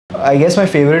I guess my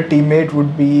favorite teammate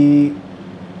would be...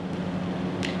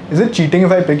 Is it cheating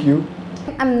if I pick you?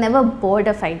 I'm never bored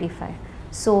of IDfy.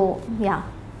 So, yeah.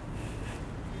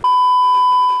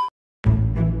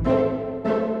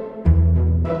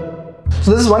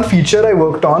 So this is one feature I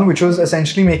worked on, which was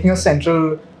essentially making a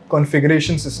central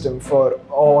configuration system for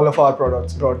all of our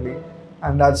products broadly.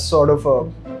 And that's sort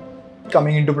of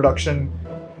coming into production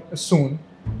soon.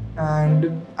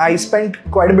 And I spent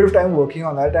quite a bit of time working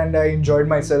on that, and I enjoyed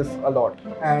myself a lot.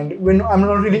 And when I'm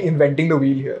not really inventing the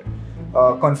wheel here.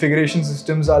 Configuration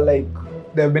systems are like,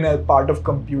 they've been a part of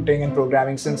computing and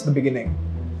programming since the beginning.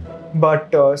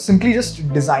 But simply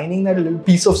just designing that little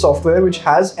piece of software which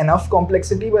has enough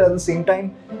complexity but at the same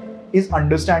time is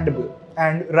understandable,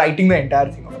 and writing the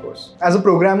entire thing, of course. As a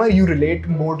programmer, you relate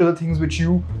more to the things which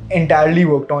you entirely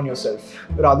worked on yourself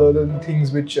rather than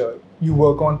things which you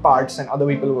work on parts and other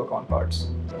people work on parts.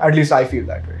 At least I feel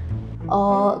that way.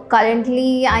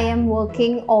 Currently, I am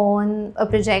working on a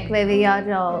project where we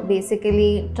are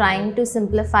basically trying to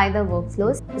simplify the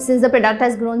workflows. Since the product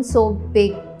has grown so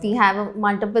big, we have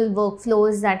multiple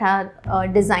workflows that are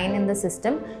designed in the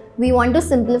system. We want to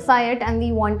simplify it, and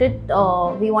we want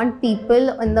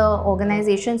people in the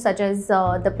organization, such as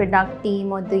the product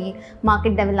team or the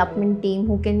market development team,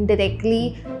 who can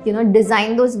directly,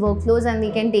 design those workflows, and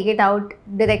we can take it out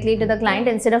directly to the client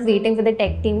instead of waiting for the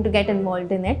tech team to get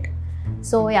involved in it.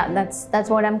 So yeah, that's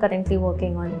what I'm currently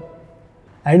working on.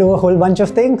 I do a whole bunch of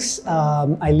things.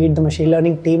 I lead the machine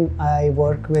learning team. I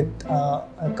work with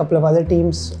a couple of other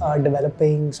teams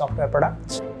developing software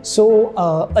products. So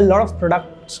a lot of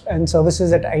products and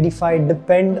services at IDfy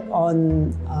depend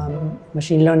on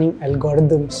machine learning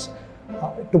algorithms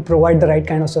to provide the right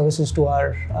kind of services to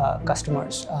our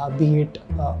customers, be it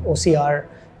OCR,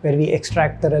 where we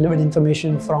extract the relevant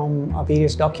information from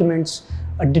various documents,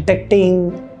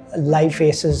 detecting live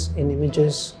faces in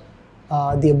images,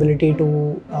 the ability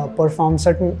to perform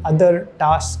certain other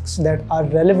tasks that are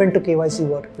relevant to KYC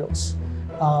workflows.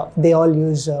 They all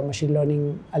use machine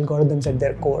learning algorithms at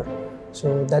their core.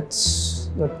 So that's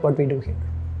what we do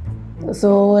here.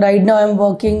 So right now I'm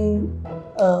working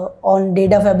on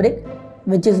Data Fabric,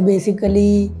 which is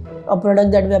basically a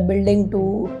product that we are building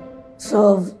to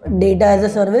serve data as a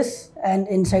service and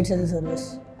insights as a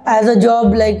service. As a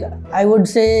job, like I would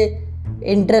say,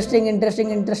 interesting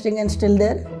and still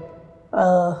there.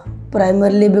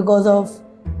 Primarily because of,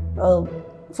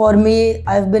 for me,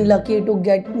 I've been lucky to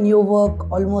get new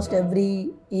work almost every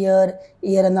year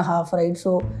and a half, right?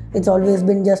 So it's always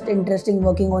been just interesting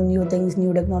working on new things,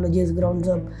 new technologies, grounds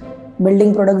up,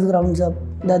 building products grounds up.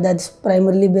 That's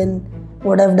primarily been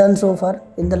what I've done so far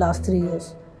in the last 3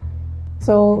 years.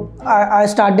 So I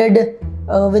started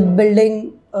with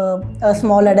building a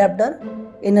small adapter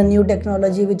in a new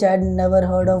technology which I had never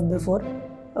heard of before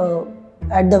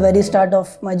at the very start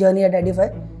of my journey at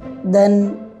IDfy.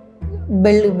 Then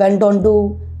went on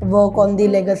to work on the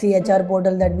legacy HR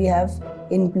portal that we have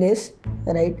in place,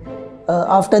 right?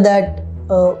 After that,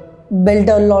 built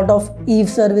a lot of Eve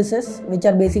services, which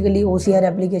are basically OCR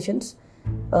applications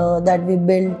that we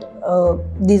built.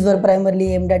 These were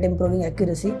primarily aimed at improving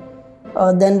accuracy.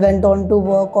 Then went on to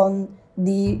work on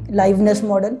the liveness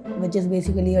model, which is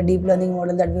basically a deep learning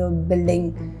model that we were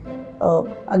building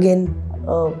again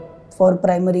for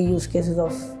primary use cases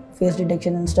of face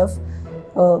detection and stuff.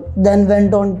 Then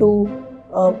went on to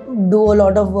do a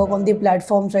lot of work on the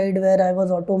platform side, where I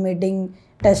was automating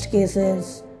test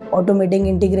cases, automating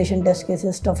integration test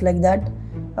cases, stuff like that,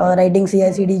 writing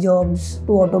CI/CD jobs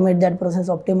to automate that process,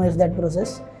 optimize that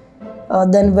process.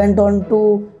 Then went on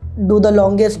to do the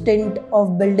longest stint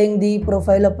of building the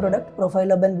Profile Hub product, Profile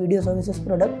Hub and Video Services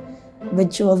product,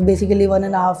 which was basically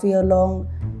 1.5 years long.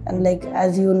 And like,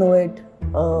 as you know it,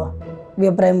 we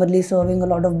are primarily serving a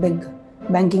lot of big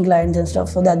banking clients and stuff.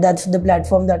 So that's the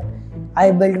platform that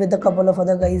I built with a couple of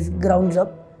other guys grounds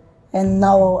up. And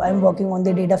now I'm working on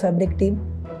the Data Fabric team,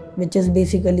 which is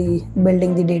basically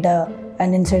building the data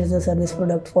and insights as a service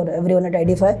product for everyone at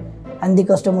IDfy and the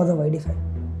customers of IDfy.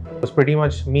 It was pretty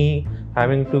much me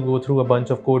having to go through a bunch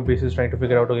of code bases, trying to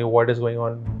figure out, okay, what is going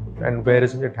on and where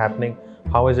is it happening,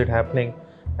 how is it happening.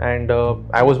 And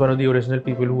I was one of the original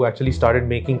people who actually started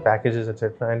making packages,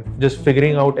 etc. and just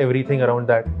figuring out everything around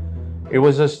that. It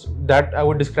was just that I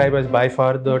would describe as by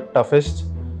far the toughest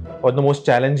or the most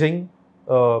challenging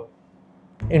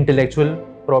intellectual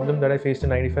problem that I faced in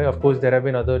IDfy. Of course, there have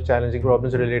been other challenging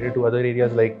problems related to other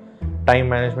areas, like time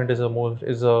management is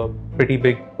a pretty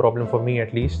big problem for me,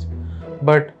 at least.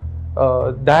 But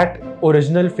that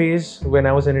original phase when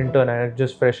I was an intern, I had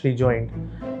just freshly joined,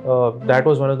 that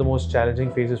was one of the most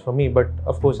challenging phases for me, but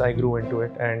of course I grew into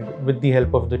it, and with the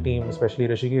help of the team, especially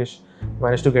Rishikesh,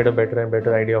 managed to get a better and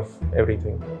better idea of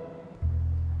everything.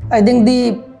 I think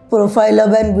the Profile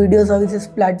Hub and video services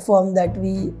platform that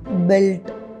we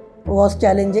built was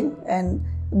challenging, and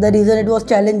the reason it was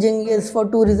challenging is for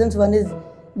two reasons. One is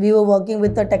we were working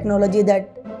with a technology that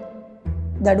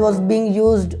was being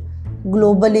used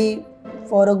globally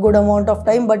for a good amount of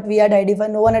time, but we had IDfy,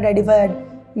 no one at IDfy had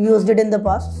used it in the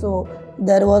past, so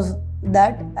there was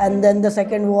that. And then the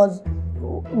second was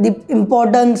the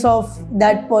importance of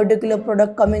that particular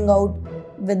product coming out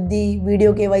with the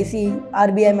video KYC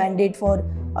RBI mandate for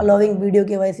allowing video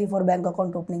KYC for bank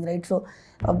account opening, right? So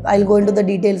I'll go into the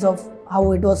details of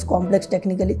how it was complex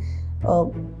technically.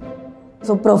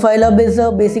 So Profile Hub is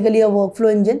basically a workflow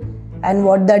engine, and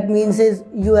what that means is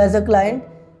you as a client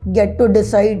get to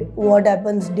decide what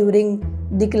happens during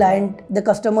the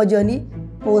customer journey,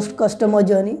 post customer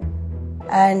journey,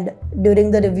 and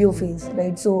during the review phase,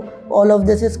 right? So all of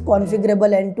this is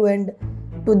configurable end to end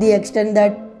to the extent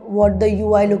that what the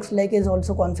UI looks like is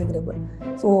also configurable.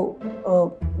 So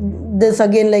this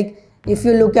again, like if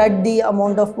you look at the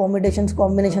amount of permutations,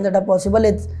 combinations that are possible,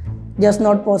 it's just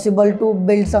not possible to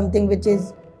build something which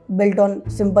is built on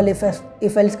simple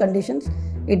if-else conditions.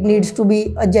 It needs to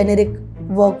be a generic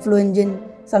workflow engine,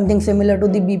 something similar to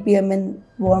the BPM and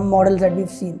models that we've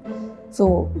seen.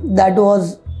 So that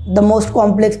was the most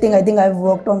complex thing I think I've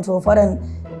worked on so far, and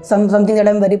something that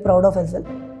I'm very proud of as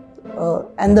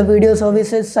well. And the video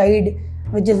services side,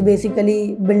 which is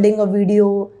basically building a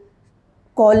video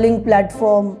calling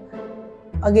platform,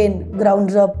 again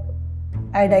grounds up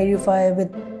at IDfy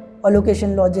with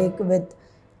allocation logic, with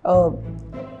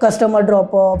customer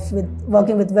drop-offs, with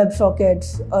working with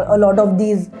WebSockets. A lot of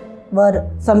these were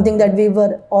something that we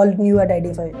were all new at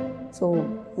IDfy. So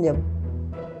yeah.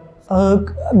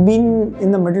 Been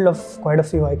in the middle of quite a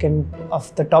few. I can,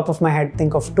 off the top of my head,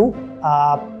 think of two.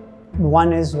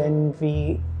 One is when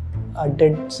we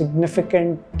did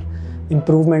significant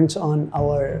improvements on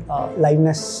our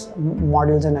liveness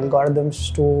models and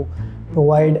algorithms to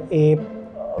provide a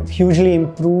hugely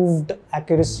improved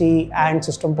accuracy and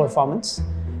system performance.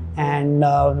 And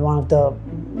one of the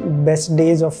best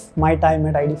days of my time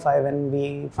at IDfy when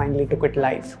we finally took it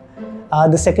live.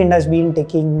 The second has been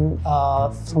taking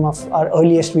some of our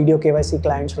earliest video KYC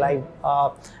clients live.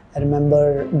 I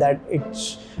remember that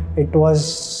it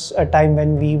was a time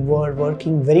when we were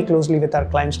working very closely with our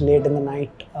clients late in the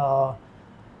night,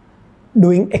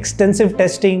 doing extensive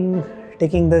testing,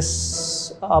 taking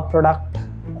this product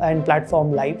and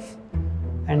platform live.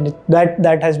 And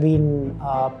that has been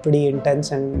pretty intense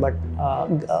but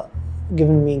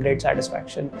given me great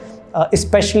satisfaction,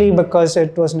 especially because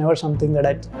it was never something that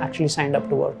I actually signed up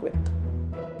to work with.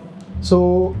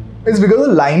 So it's because of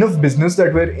the line of business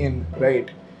that we're in, right?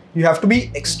 You have to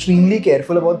be extremely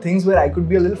careful about things where I could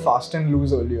be a little fast and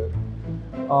loose earlier.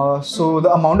 So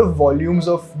the amount of volumes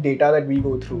of data that we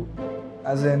go through,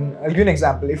 as in, I'll give you an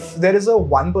example. If there is a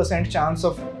 1% chance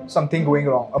of something going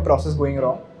wrong, a process going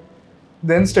wrong,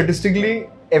 then statistically,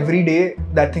 every day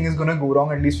that thing is going to go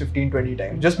wrong at least 15-20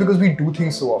 times, just because we do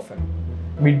things so often.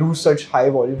 We do such high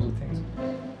volumes of things.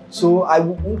 So I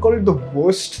won't call it the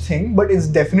worst thing, but it's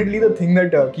definitely the thing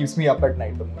that keeps me up at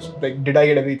night the most. Like, did I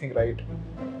get everything right?